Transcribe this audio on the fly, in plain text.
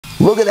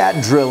Look at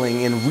that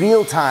drilling in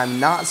real time,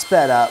 not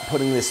sped up,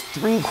 putting this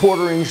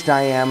 3/4 inch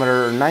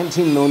diameter or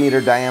 19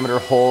 millimeter diameter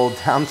hole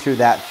down through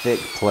that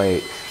thick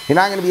plate. You're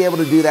not going to be able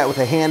to do that with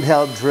a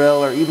handheld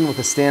drill or even with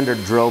a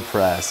standard drill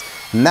press.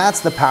 And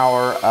that's the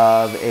power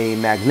of a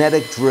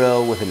magnetic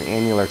drill with an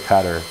annular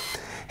cutter.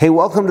 Hey,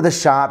 welcome to the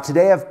shop.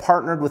 Today I've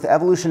partnered with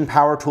Evolution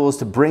Power Tools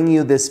to bring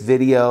you this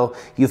video.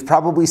 You've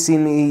probably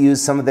seen me use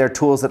some of their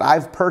tools that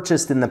I've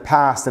purchased in the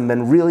past and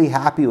been really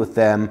happy with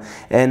them.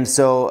 And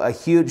so a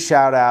huge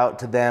shout out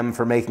to them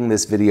for making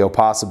this video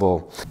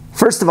possible.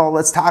 First of all,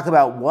 let's talk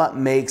about what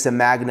makes a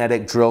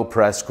magnetic drill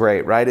press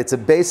great, right? It's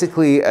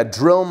basically a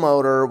drill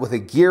motor with a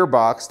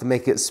gearbox to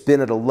make it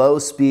spin at a low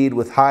speed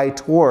with high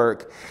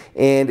torque,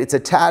 and it's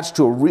attached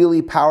to a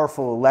really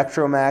powerful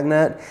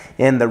electromagnet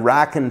and the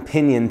rack and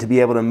pinion to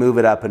be able to move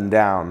it up and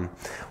down.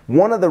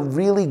 One of the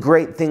really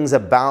great things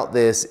about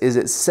this is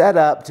it's set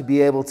up to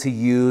be able to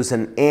use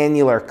an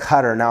annular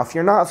cutter. Now, if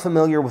you're not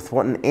familiar with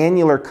what an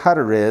annular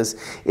cutter is,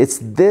 it's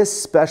this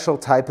special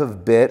type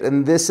of bit,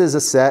 and this is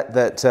a set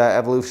that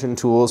Evolution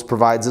Tools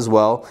provides as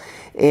well.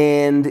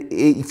 And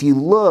if you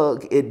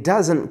look, it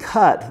doesn't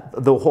cut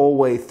the whole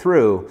way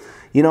through.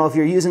 You know, if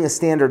you're using a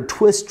standard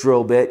twist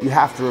drill bit, you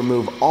have to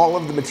remove all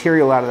of the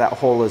material out of that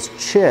hole as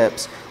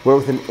chips, where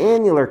with an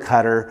annular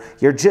cutter,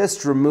 you're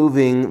just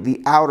removing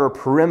the outer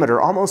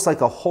perimeter, almost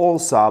like a hole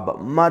saw, but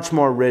much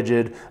more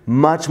rigid,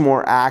 much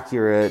more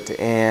accurate,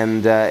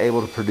 and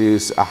able to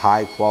produce a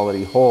high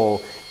quality hole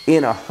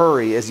in a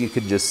hurry, as you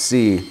could just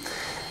see.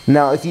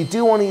 Now, if you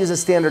do want to use a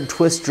standard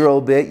twist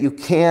drill bit, you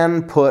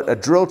can put a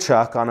drill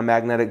chuck on a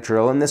magnetic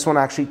drill, and this one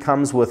actually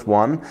comes with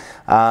one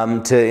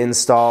to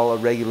install a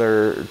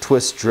regular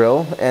twist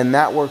drill, and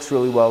that works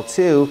really well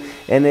too.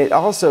 And it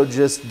also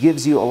just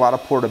gives you a lot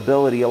of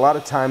portability. A lot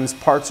of times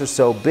parts are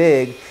so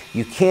big,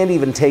 you can't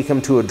even take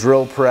them to a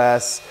drill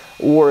press,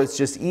 or it's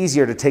just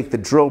easier to take the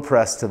drill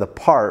press to the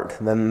part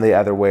than the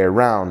other way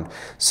around.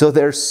 So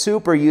they're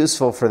super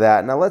useful for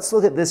that. Now let's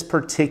look at this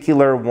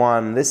particular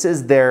one. This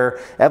is their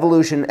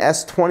Evolution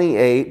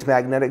S28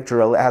 magnetic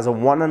drill. It has a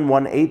 1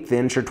 1/8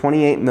 inch or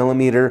 28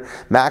 millimeter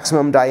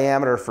maximum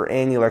diameter for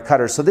annular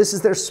cutters. So this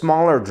is their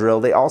smaller drill.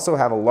 They also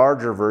have a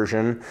larger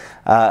version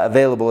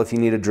available if you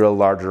need to drill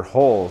larger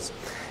holes.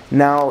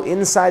 Now,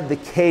 inside the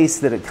case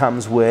that it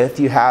comes with,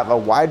 you have a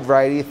wide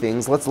variety of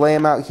things. Let's lay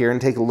them out here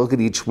and take a look at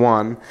each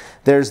one.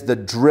 There's the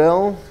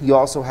drill. You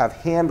also have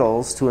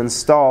handles to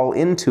install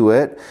into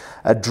it,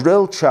 a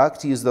drill chuck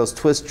to use those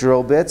twist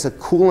drill bits, a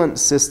coolant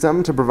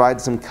system to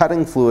provide some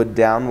cutting fluid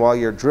down while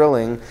you're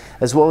drilling,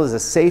 as well as a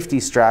safety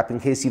strap in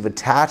case you've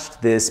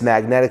attached this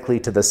magnetically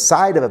to the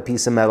side of a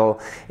piece of metal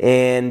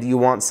and you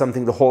want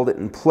something to hold it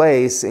in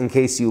place in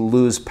case you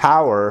lose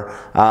power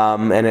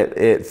and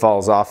it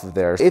falls off of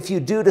there. If you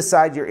do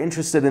decide you're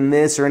interested in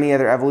this or any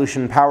other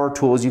Evolution Power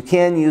Tools, you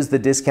can use the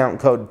discount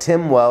code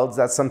TIMWELDS.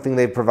 That's something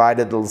they've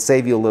provided that'll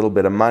save you a little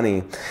bit of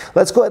money.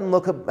 Let's go ahead and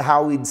look at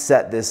how we'd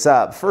set this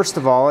up. First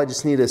of all, I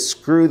just need to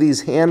screw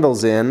these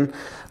handles in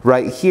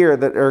right here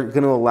that are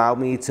going to allow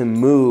me to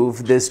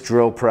move this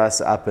drill press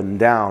up and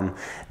down.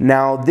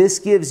 Now, this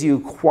gives you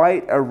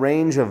quite a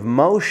range of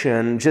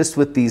motion just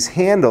with these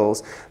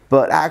handles,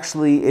 but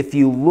actually if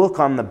you look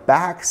on the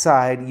back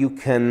side, you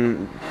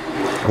can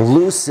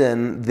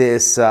loosen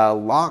this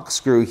lock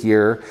screw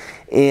here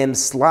and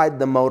slide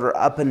the motor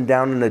up and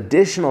down an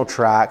additional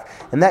track,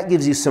 and that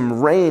gives you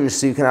some range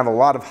so you can have a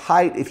lot of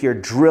height if you're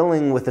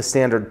drilling with a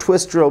standard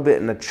twist drill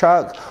bit and a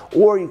chuck,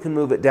 or you can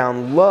move it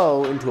down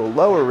low into a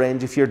lower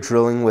range if you're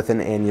drilling with an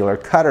annular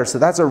cutter. So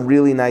that's a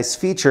really nice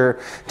feature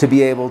to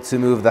be able to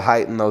move the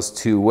height in those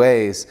two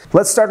ways.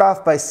 Let's start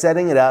off by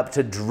setting it up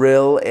to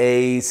drill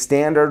a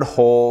standard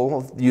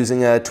hole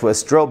using a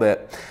twist drill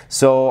bit.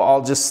 So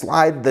I'll just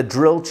slide the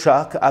drill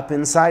chuck up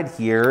inside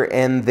here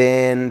and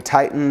then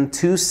tighten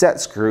 2 set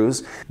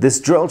screws. This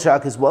drill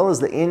chuck, as well as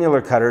the annular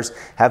cutters,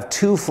 have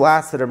 2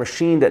 flats that are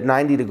machined at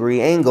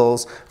 90-degree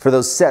angles for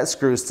those set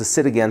screws to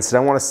sit against,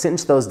 and I want to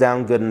cinch those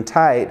down good and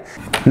tight.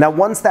 Now,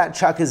 once that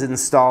chuck is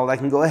installed, I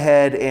can go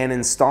ahead and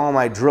install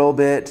my drill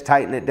bit,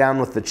 tighten it down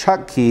with the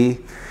chuck key,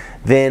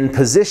 then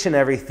position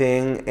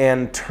everything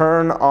and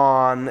turn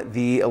on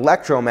the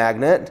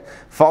electromagnet,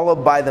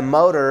 followed by the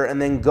motor, and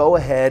then go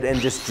ahead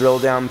and just drill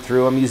down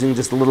through. I'm using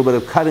just a little bit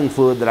of cutting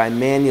fluid that I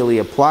manually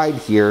applied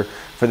here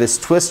for this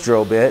twist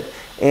drill bit,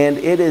 and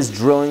it is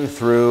drilling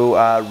through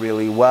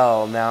really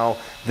well. Now,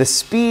 the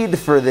speed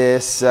for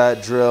this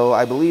drill,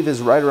 I believe,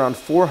 is right around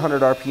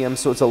 400 RPM,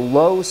 so it's a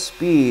low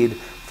speed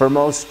for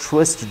most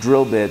twist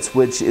drill bits,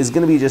 which is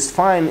going to be just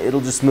fine.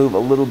 It'll just move a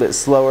little bit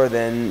slower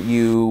than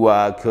you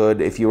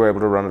could if you were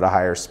able to run at a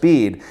higher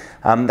speed.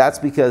 That's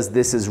because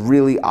this is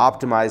really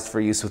optimized for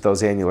use with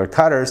those annular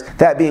cutters.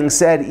 That being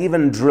said,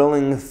 even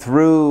drilling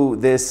through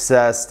this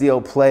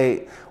steel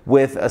plate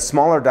with a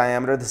smaller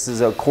diameter, this is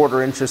a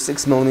 1/4 inch or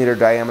 6 millimeter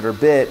diameter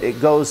bit, it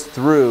goes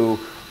through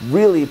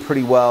really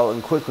pretty well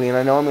and quickly, and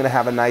I know I'm going to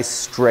have a nice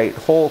straight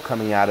hole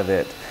coming out of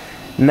it.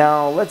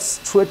 Now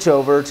let's switch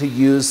over to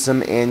use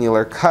some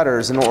annular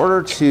cutters. In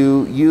order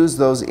to use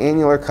those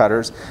annular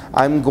cutters,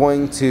 I'm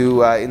going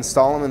to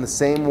install them in the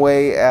same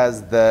way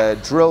as the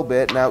drill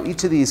bit. Now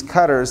each of these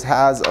cutters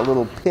has a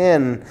little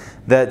pin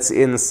that's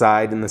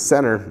inside in the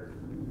center.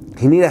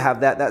 You need to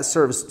have that. That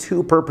serves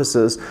two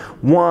purposes.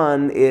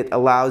 One, it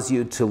allows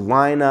you to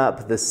line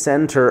up the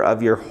center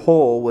of your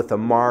hole with a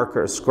mark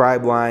or a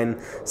scribe line,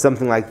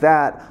 something like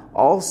that.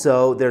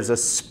 Also, there's a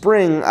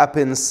spring up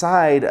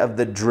inside of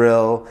the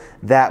drill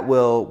that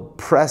will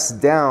press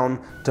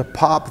down to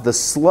pop the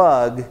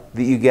slug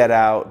that you get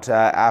out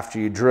after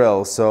you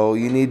drill. So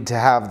you need to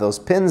have those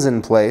pins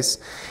in place.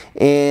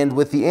 And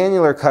with the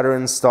annular cutter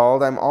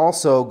installed, I'm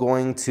also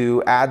going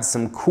to add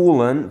some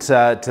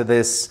coolant to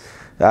this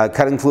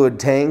cutting fluid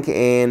tank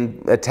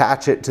and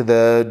attach it to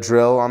the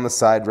drill on the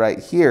side right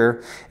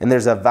here, and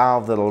there's a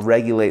valve that'll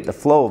regulate the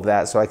flow of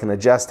that so I can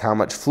adjust how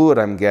much fluid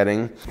I'm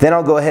getting. Then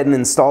I'll go ahead and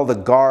install the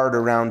guard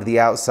around the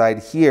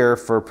outside here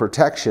for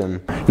protection.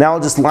 Now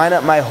I'll just line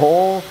up my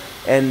hole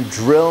and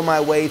drill my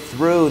way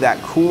through. That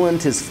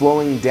coolant is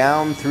flowing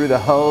down through the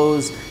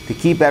hose to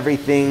keep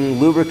everything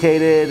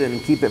lubricated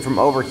and keep it from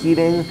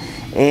overheating,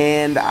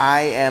 and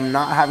I am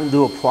not having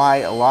to apply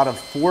a lot of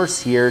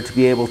force here to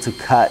be able to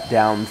cut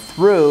down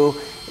through,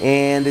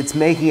 and it's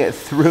making it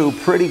through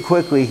pretty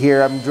quickly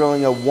here. I'm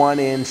drilling a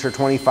 1-inch or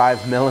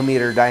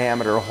 25mm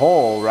diameter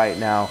hole right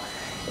now,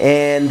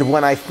 and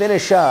when I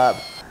finish up,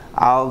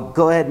 I'll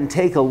go ahead and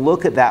take a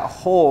look at that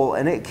hole,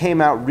 and it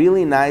came out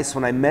really nice.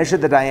 When I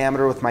measured the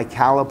diameter with my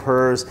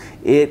calipers,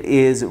 it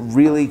is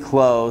really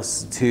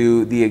close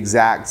to the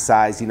exact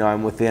size. You know,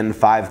 I'm within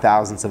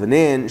 5/1000ths of an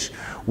inch,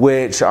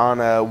 which on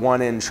a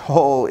 1-inch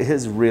hole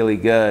is really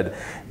good.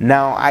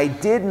 Now, I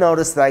did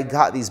notice that I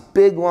got these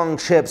big long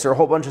chips or a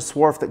whole bunch of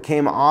swarf that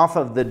came off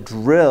of the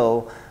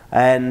drill,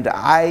 and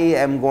I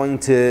am going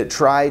to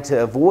try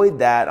to avoid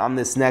that on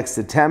this next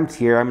attempt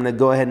here. I'm going to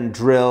go ahead and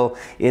drill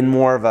in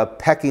more of a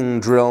pecking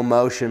drill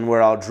motion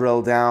where I'll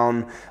drill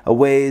down a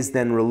ways,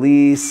 then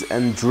release,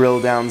 and drill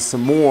down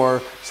some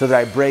more so that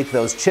I break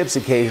those chips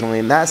occasionally.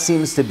 And that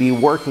seems to be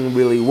working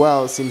really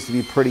well. It seems to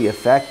be pretty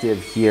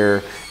effective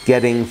here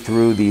getting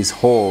through these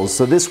holes.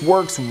 So this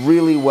works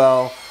really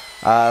well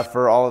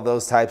for all of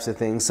those types of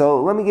things.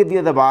 So let me give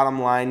you the bottom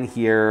line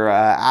here.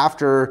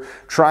 After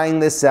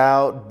trying this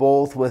out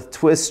both with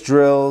twist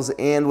drills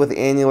and with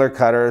annular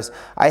cutters,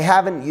 I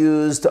haven't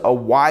used a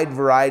wide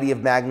variety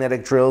of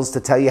magnetic drills to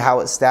tell you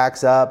how it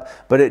stacks up,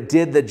 but it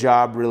did the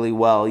job really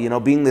well. You know,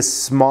 being this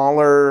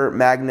smaller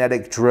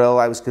magnetic drill,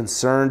 I was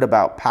concerned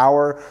about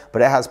power,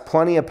 but it has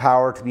plenty of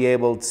power to be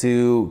able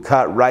to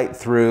cut right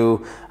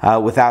through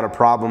without a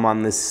problem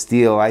on this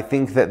steel. I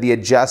think that the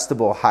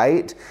adjustable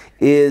height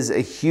is a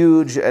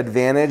huge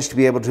advantage to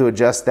be able to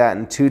adjust that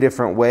in two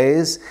different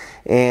ways,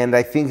 and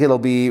I think it'll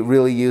be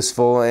really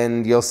useful,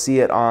 and you'll see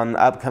it on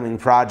upcoming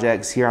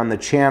projects here on the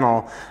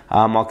channel.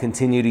 I'll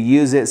continue to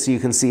use it so you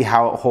can see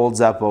how it holds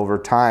up over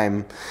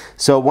time.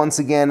 So once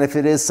again, if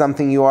it is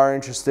something you are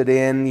interested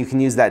in, you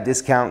can use that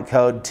discount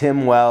code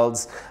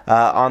TIMWELDS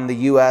on the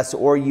US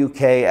or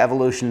UK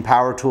Evolution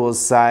Power Tools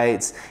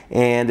sites,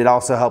 and it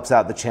also helps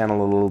out the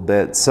channel a little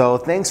bit. So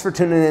thanks for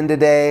tuning in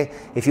today.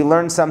 If you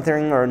learned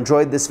something or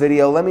enjoyed this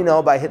video, let me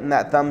know by hitting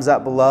that thumbs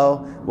up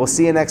below. We'll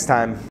see you next time.